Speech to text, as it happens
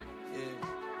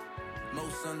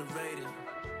most underrated.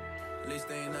 At least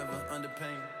they ain't never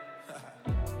underpaid.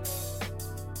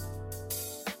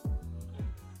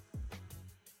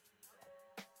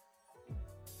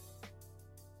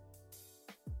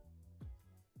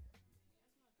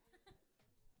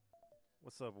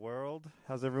 What's up, world?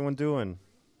 How's everyone doing?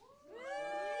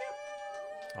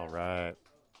 All right.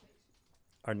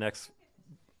 Our next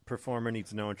performer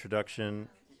needs no introduction.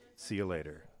 See you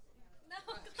later.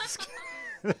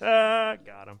 No.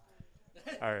 Got him.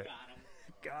 All right.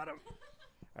 Got him.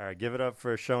 All right, give it up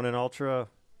for ShonenUltra.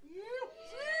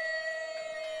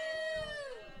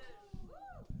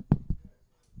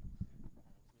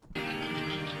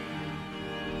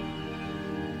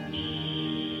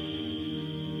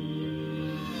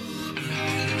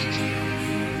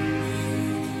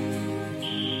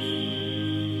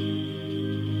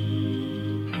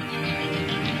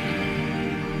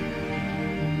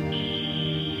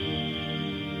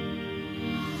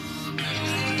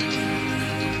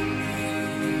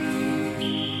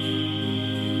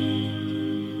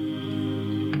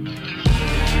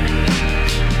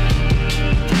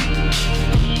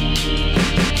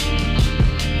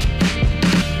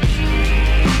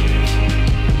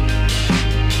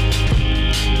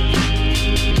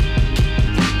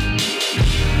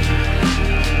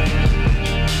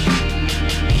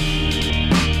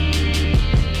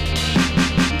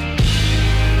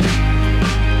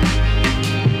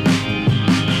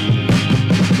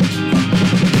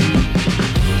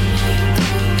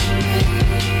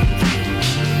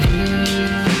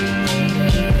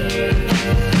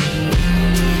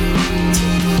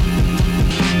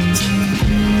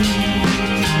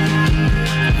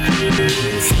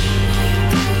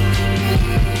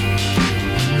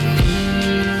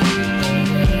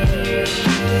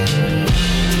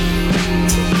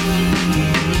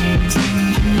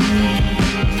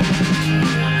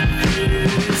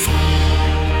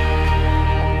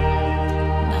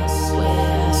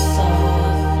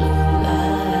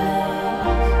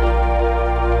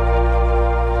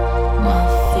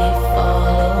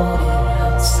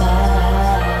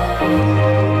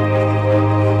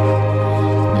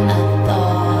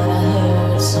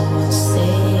 So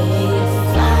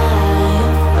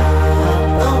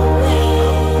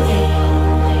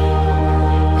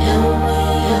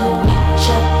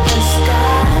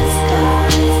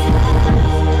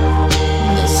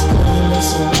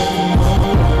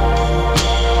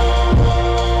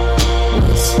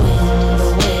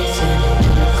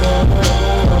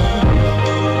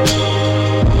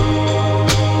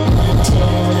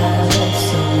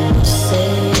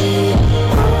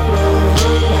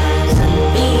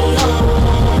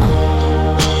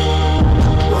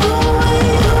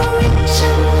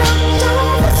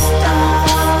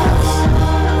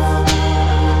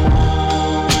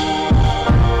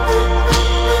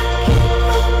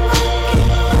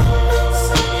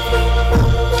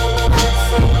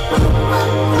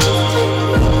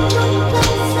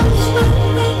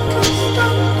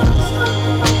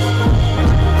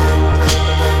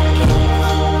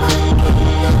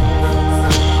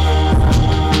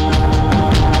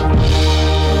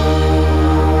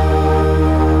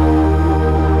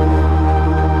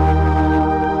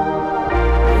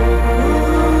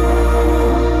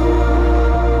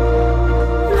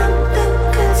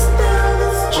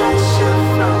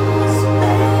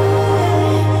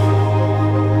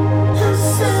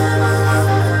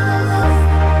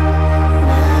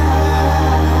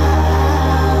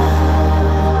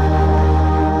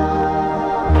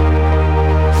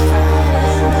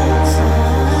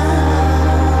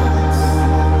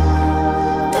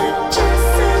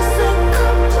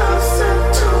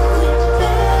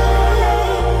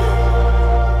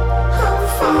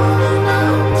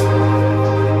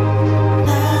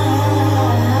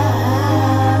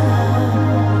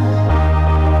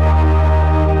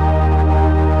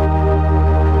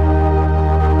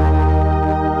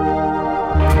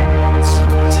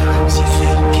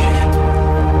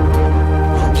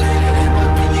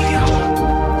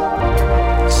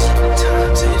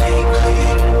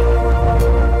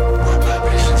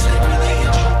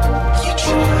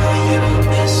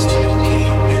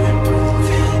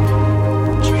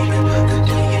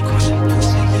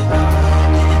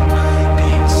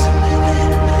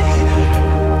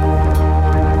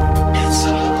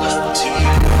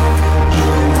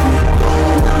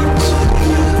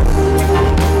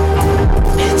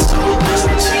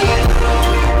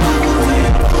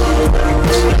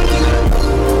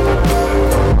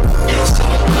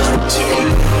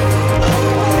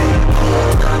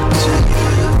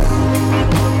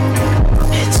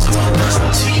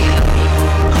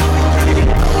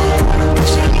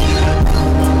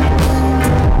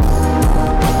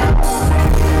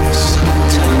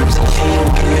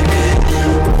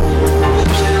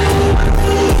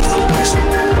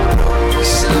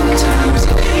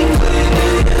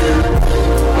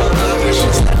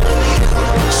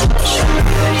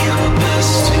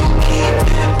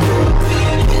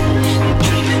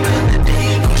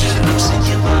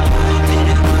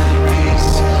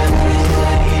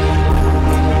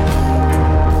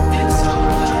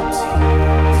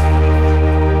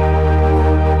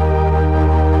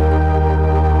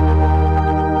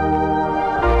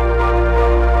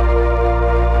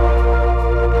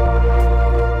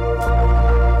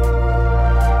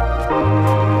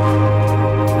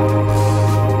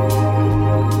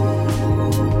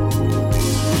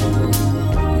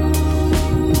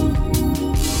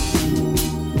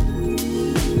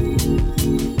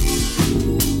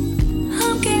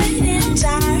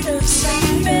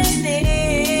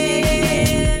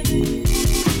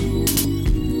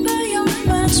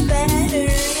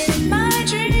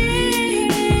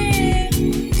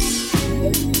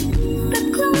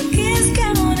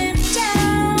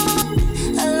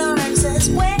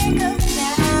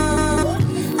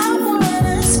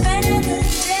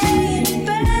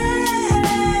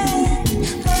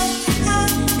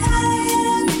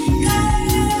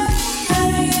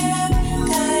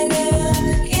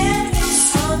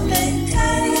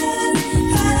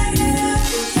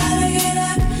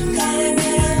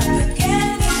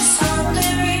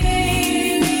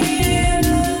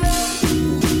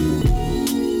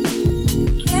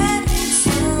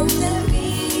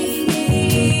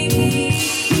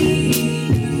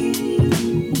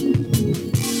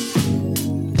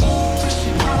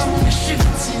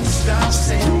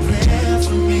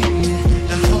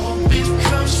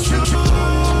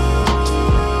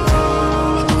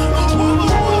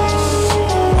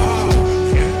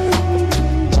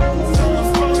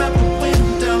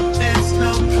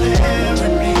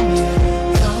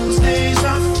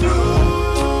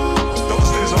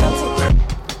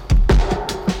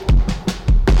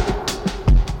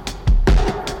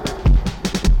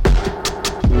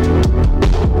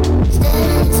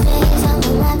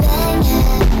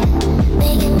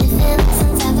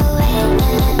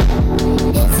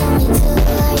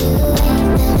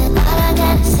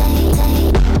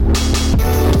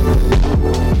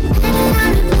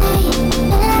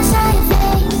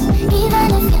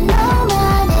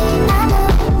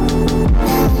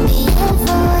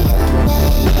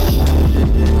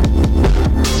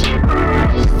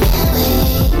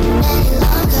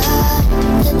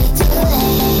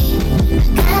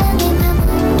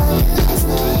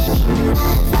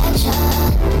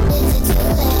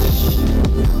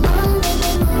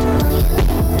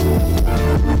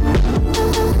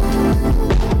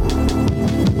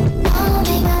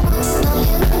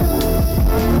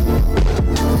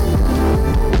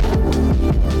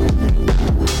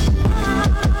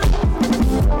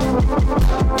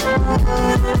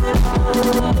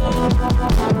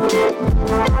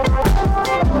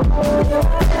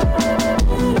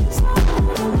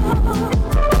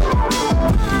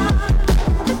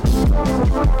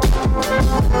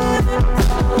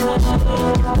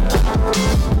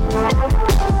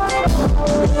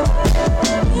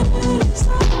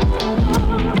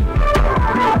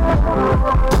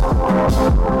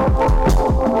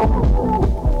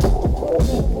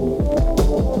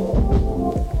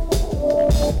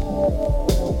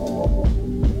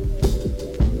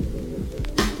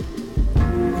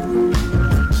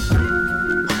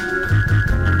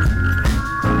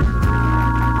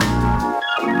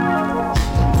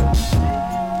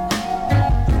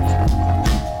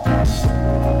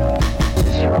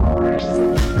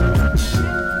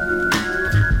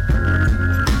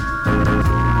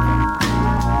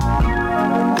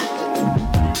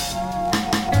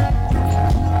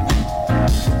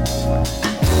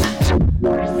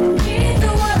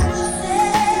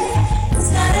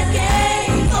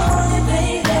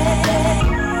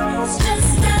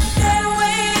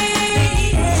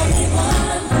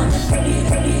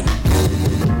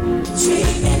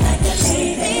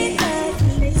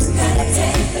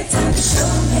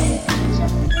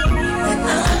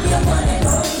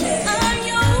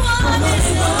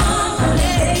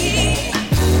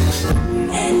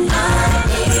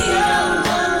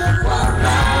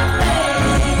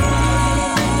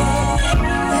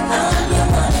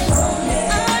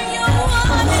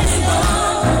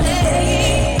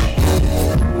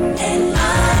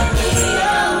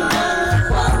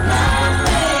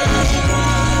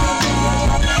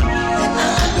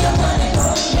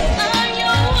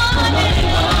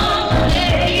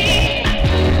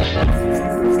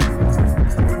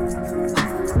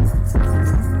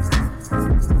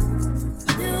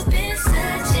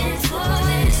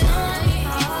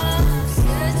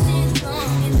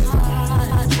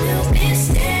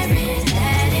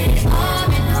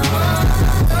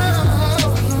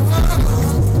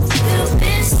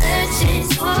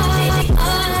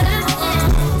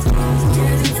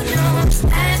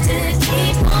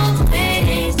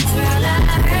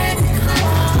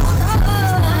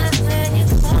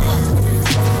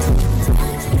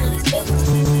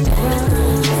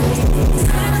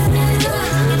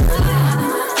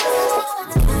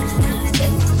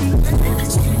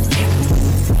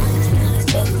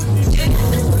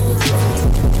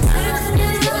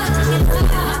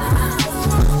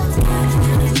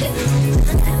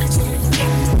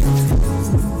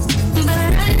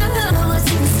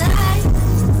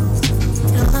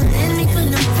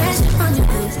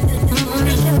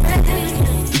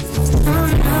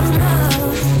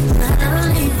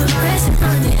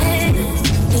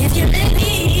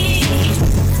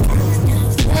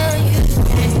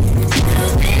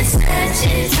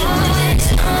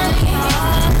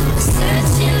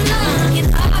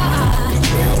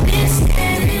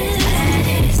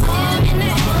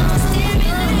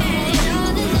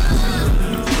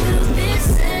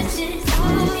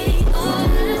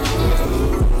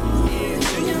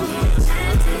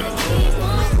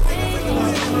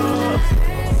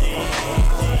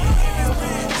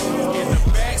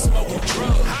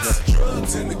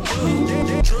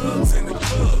Drugs in the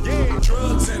club, yeah.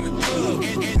 Drugs in the club,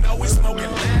 and know we smoking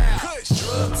loud.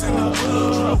 Drugs in the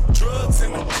club, drugs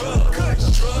in the club,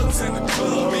 drugs in the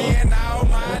club. Me and all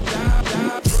my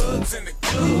dog, drugs in the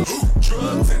club,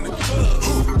 drugs in the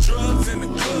club, drugs in the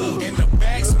club. In the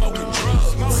back smoking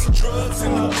drugs, drugs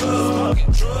in the club,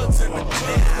 drugs in the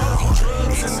club,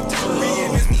 drugs in the club. Me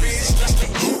and this bitch,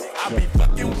 I be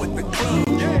fucking with the club,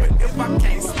 but if I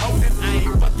can't smoke, then I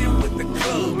ain't fucking with the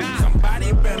club.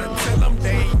 Somebody better tell them they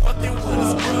ain't fucking with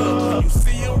a scrub. You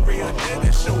see a real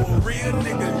nigga, show a real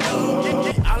nigga love.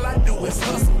 All I do is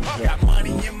hustle, got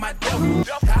money in my double.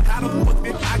 How the fuck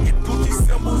did I get Gucci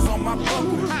symbols on my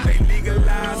buckle? They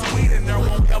legalize weed and there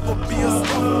won't ever be a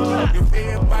scuffle. If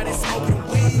everybody smoking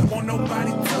weed, won't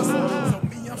nobody tussle. So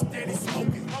me, I'm steady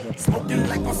smoking, smoking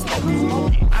like I'm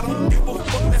smoking. I don't give a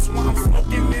fuck, that's why I'm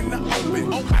smoking in the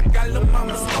open. I got lil'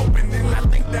 mama scoping and I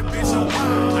think that bitch a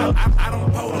wine. I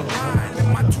don't pull the line in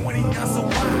my 20 ounce of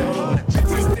wine.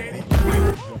 Bitch steady.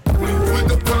 With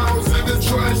the pounds in the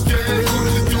trash can,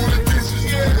 Gucci do the dishes,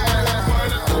 yeah.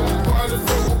 Why the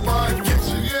fuck my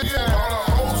kitchen, yeah. All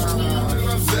the old school, and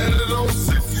I said it on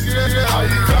 60, yeah. How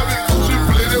you got me, Gucci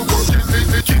blended, working in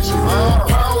the kitchen.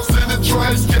 Pounds in the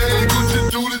trash can, Gucci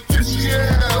do the dishes, yeah.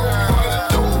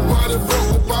 Why the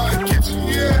fuck my kitchen,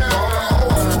 yeah. All the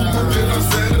old school, and I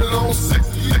said it on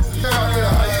 60, yeah.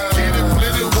 How you get it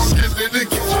blended, working in the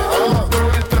kitchen.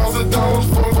 $30,000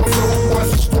 for the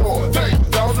West Sport.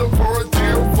 For a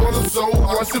deal for the soul,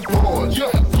 watch it board.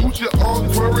 Yeah, Gucci on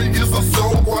query is a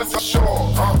soul, watch it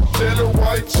short. Let a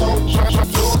white chalk, try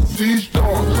to these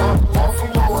dogs. Off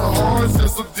from our hearts,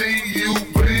 it's a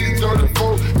DUB.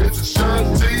 34, it's a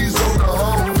shine T's on the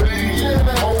whole thing.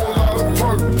 Yeah, whole lot of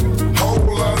purple,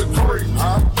 whole lot of green,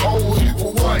 whole heap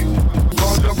of white.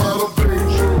 Large amount of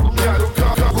beige,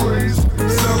 got breeze,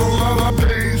 sell a lot of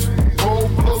days. Whole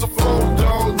plus a flow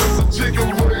dog, that's a chicken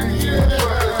wing. Yeah,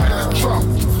 trap.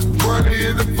 Money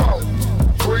in the pot,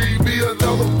 bring me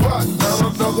another pot, not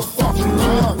another fuck.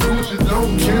 Gucci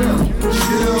don't care,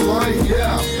 still like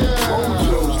yeah.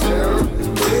 Mojo's there,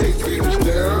 big beaters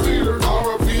there.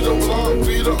 R.I.P. the block,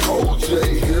 be the OJ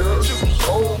here.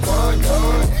 Oh my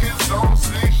God, it's on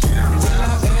 6 years. C'est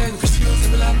la haine, plus que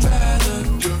c'est de la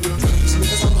peine. Ça me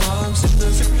fait un drame, si je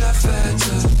ne fais plus la fête.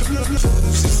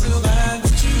 C'est sereine,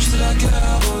 tu juste la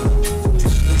guerre.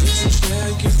 La vie c'est chien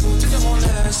qu'il faut te dire on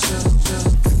laisse.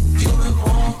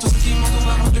 Tout ce qui manque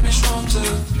vraiment de méchante.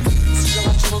 Si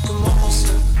j'arrête, tu recommences.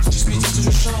 Tu suis ce que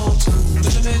je chante. Ne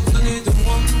jamais te donner de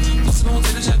moi. Dans ce monde,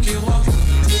 t'es déjà qui roi.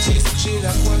 Le petit, c'est que j'ai la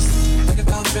poisse. T'as qu'à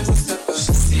pas me faire stop.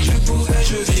 Si je pouvais,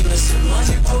 je vivrais seulement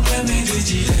des problèmes et des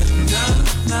dilemmes.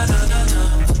 Na, na, na, na, na.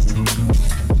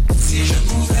 Si je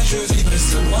pouvais, je vivrais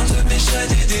seulement de mes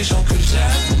chaînes et des gens que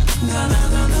j'aime. Na, na,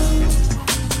 na, na.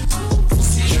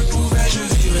 Si je pouvais, je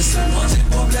vivrais seulement des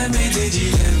problèmes et des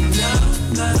dilemmes.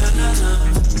 Na, na, na, na, na.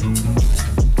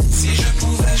 Si je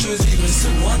pouvais, je vivrais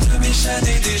seulement de mes chaînes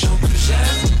et des gens que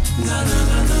j'aime. Na, na,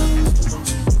 na, na.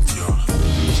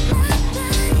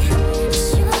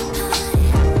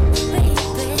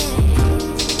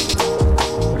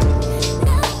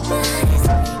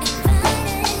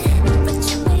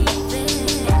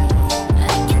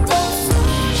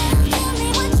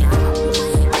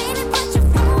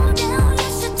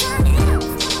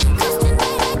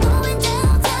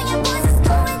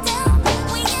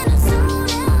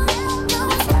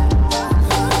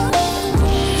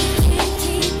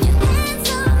 Keep your hands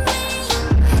on me.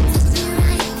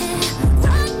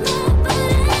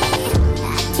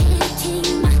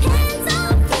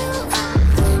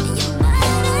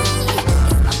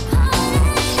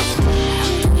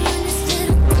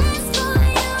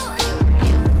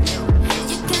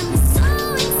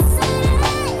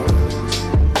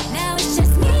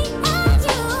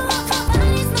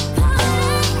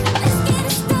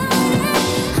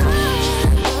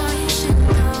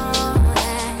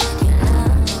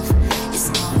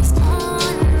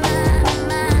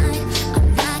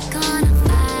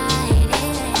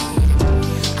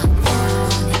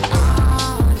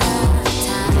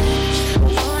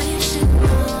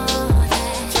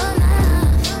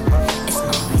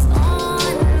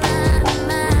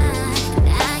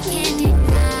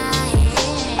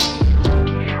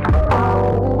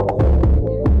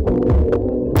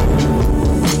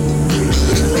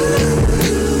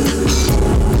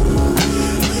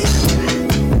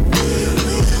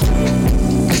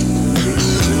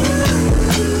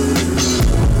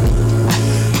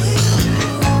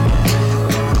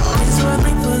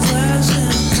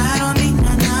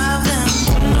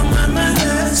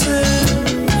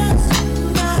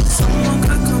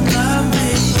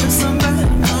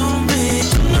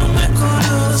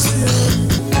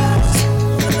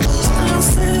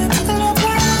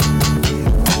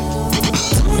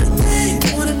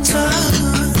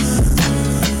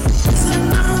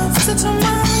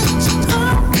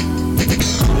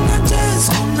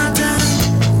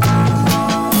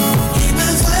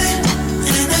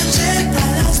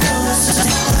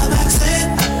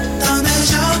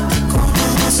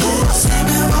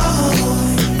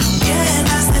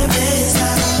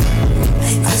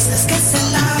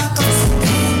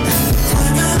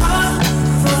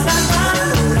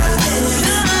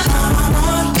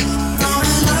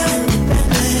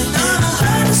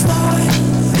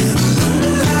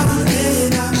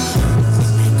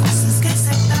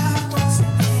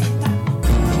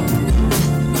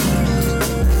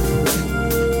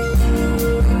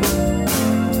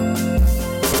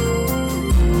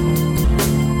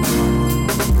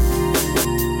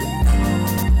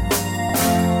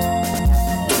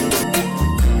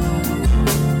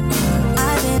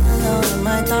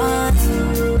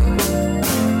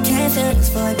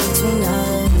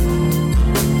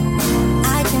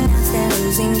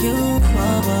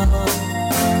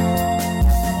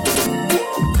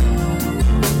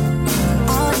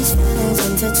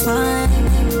 intertwined.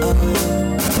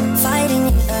 Fighting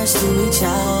the urge to reach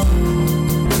out,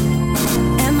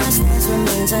 and my stance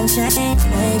remains unchanged,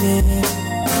 baby.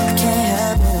 I can't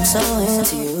help it, I'm so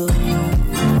into you.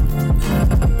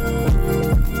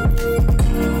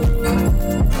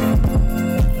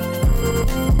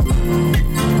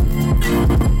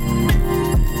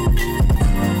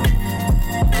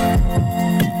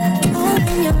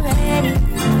 When you're ready,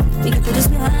 we can put this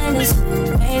behind us.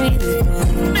 Maybe we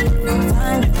can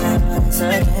find us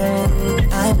again.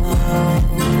 I know.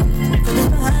 Put this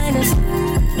behind us,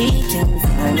 we can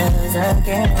find us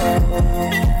again.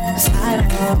 'Cause I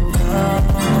don't know.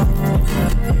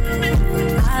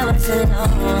 I wasn't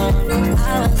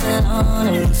on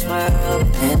in this world,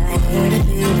 and I needed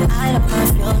people. I don't know if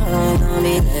you're gonna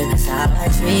be there, 'cause how I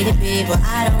treated people.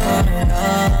 I don't wanna go,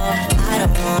 I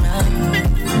don't wanna.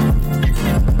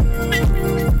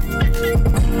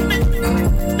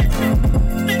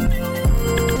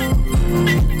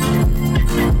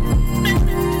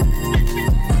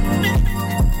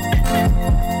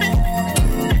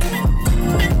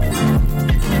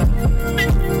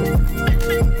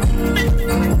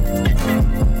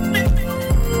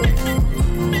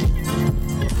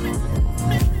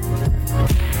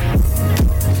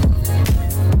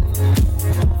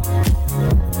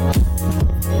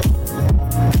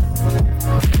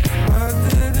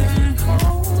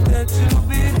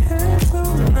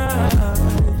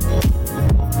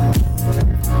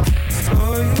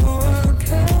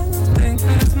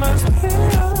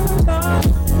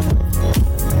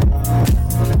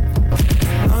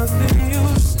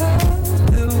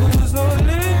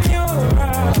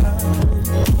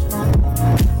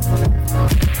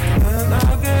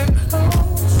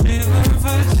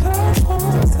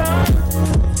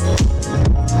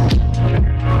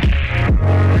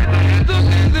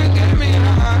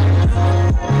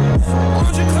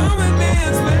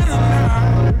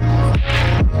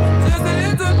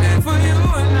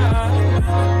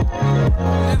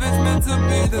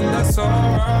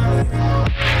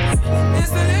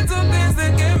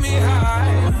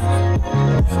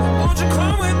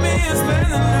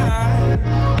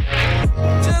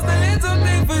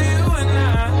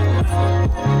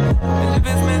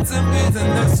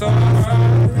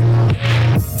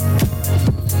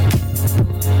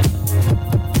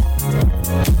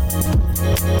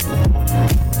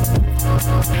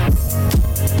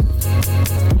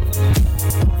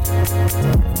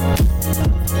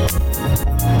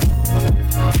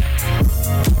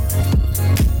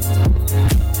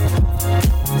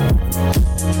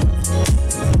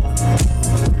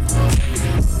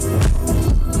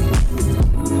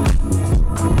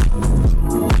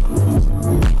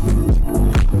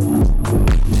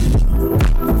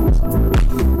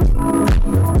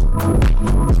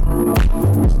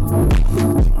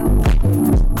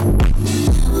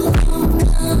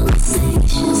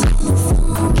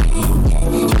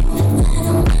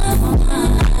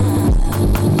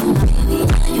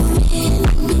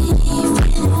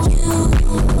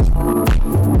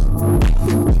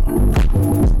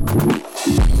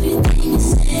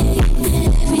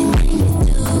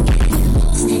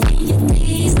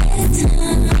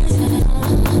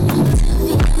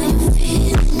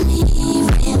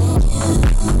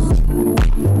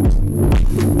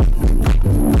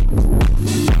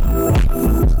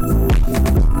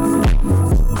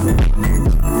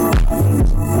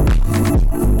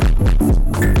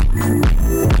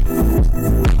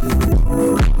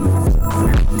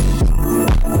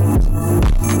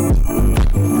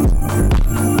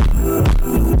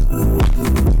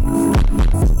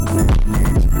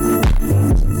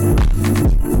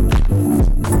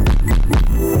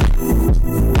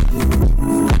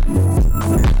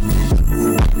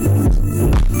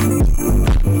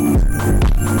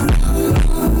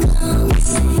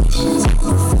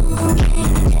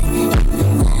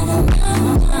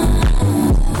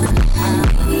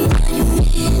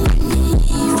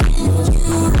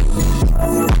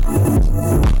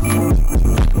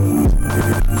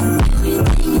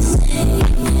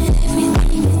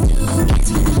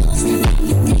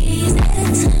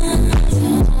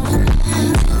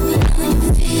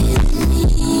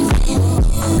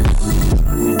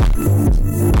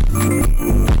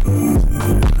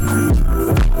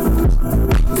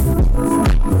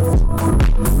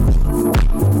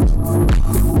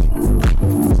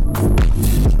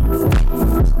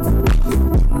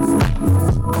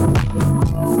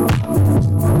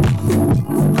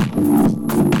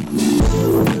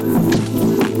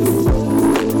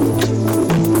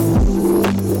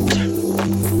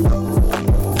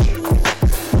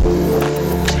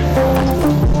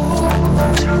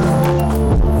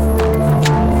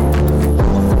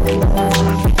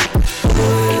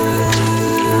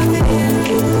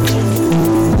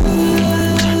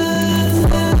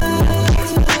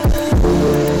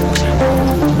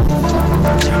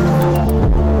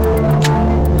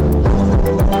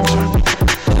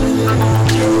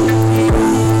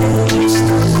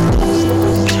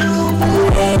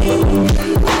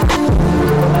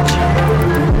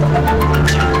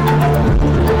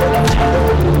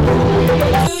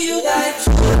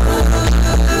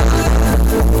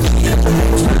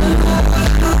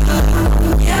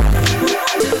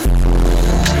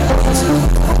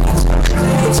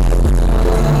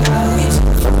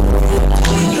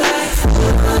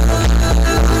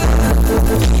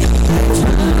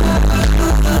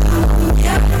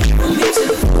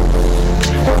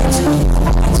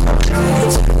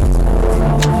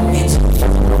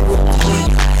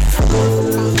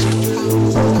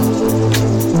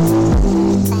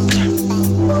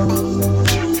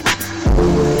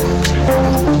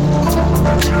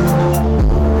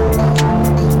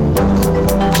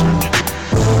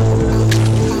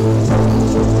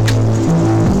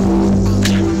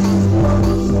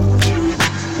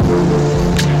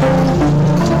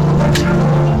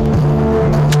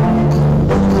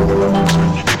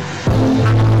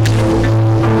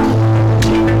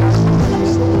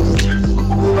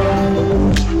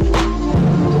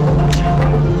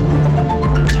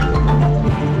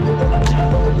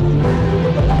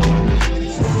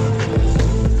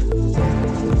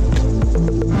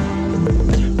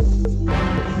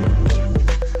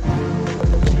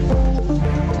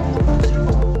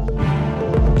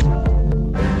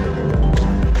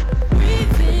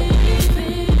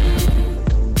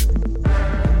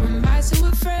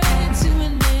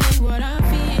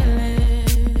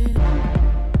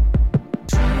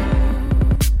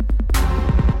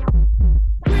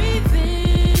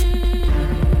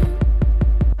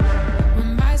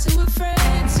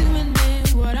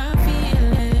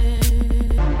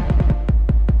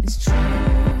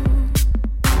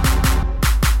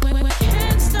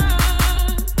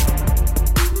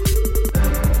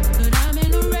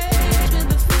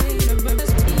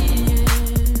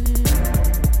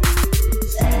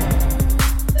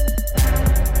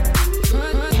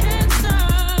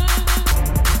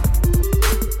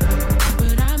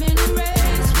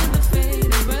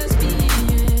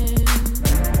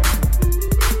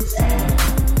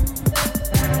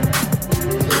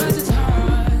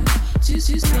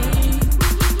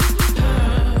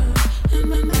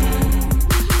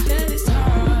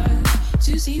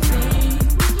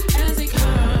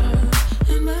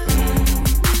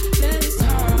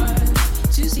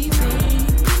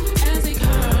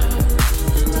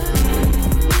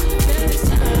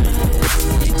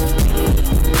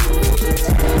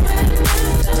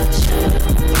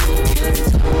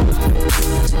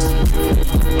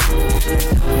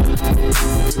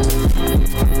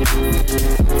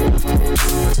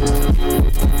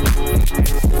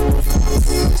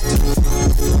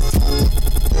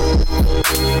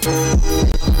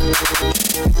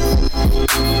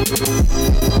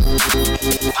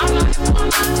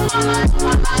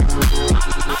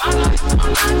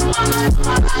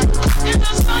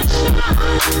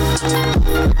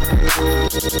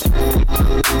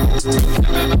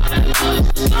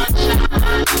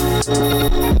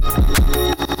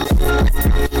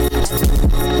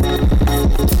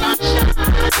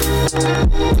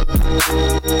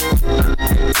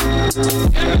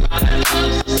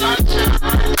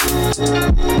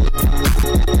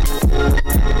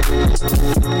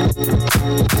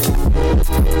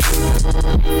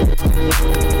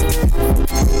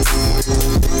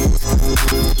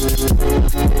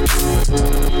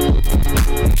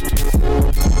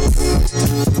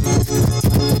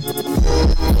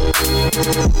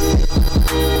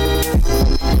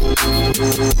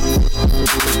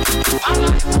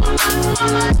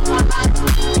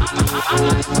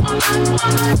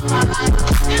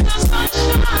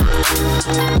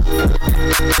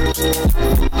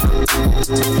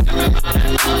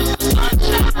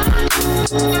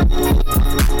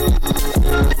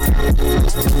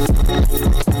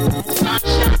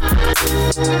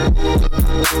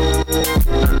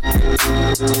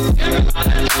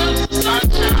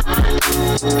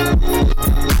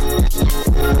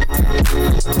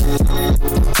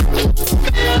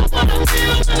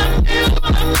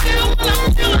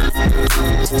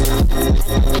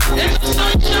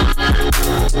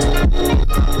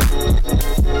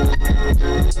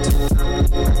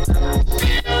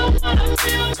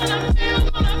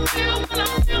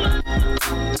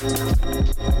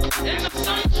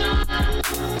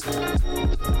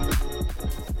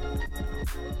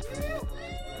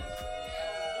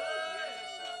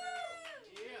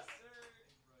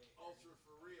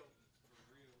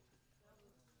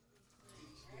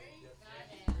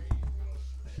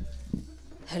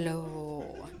 Hello.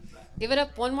 Give it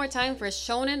up one more time for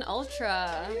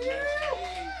ShonenUltra.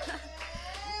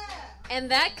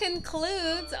 And that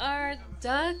concludes our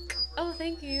Duck. Oh,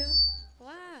 thank you.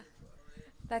 Wow.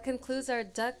 That concludes our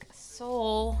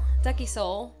DuckSoul.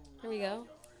 DuckieSoul. Here we go.